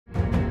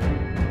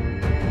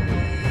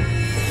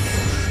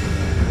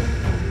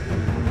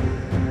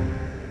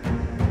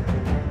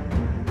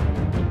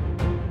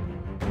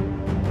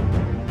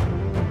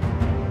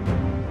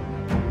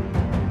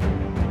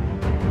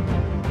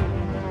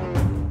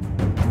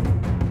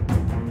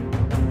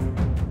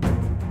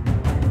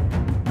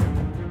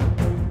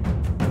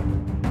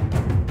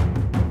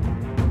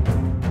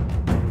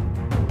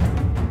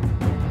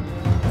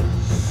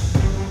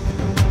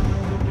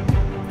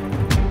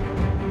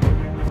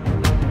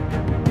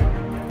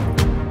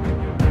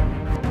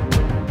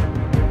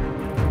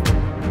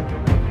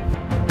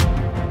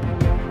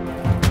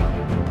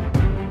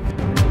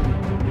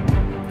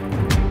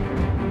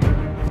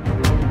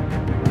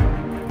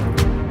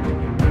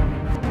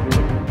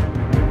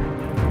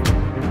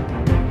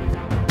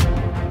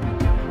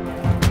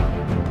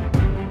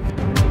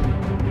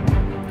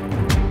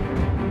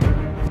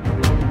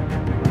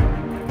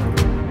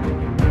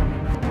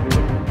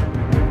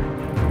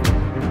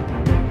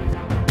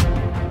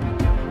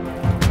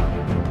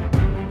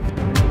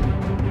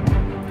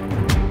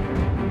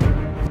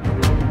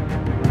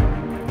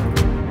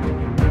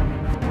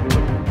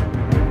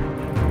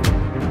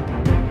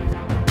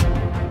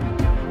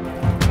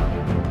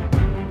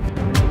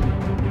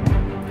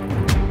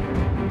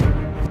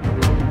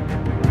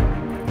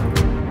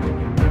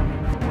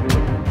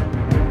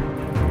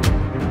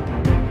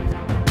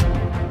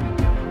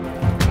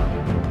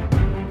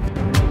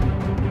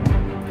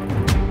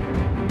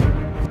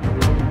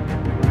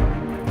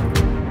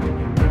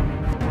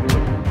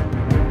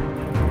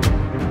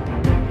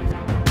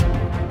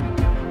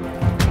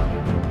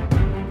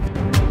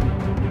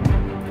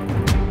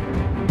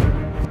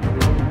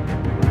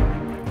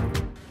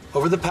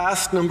Over the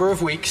past number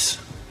of weeks,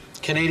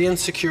 Canadian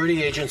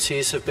security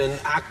agencies have been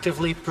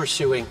actively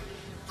pursuing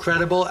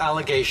credible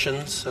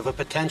allegations of a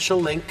potential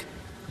link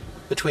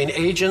between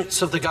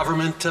agents of the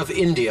government of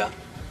India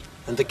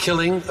and the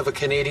killing of a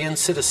Canadian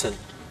citizen,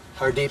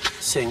 Hardeep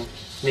Singh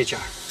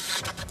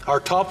Nijjar. Our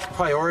top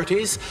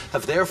priorities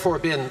have therefore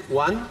been,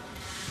 one,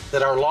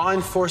 that our law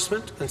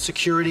enforcement and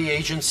security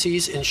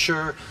agencies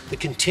ensure the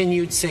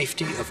continued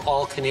safety of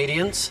all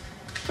Canadians,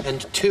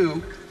 and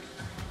two,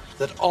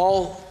 that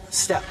all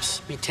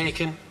steps be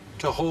taken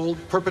to hold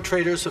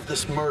perpetrators of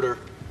this murder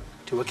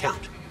to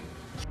account.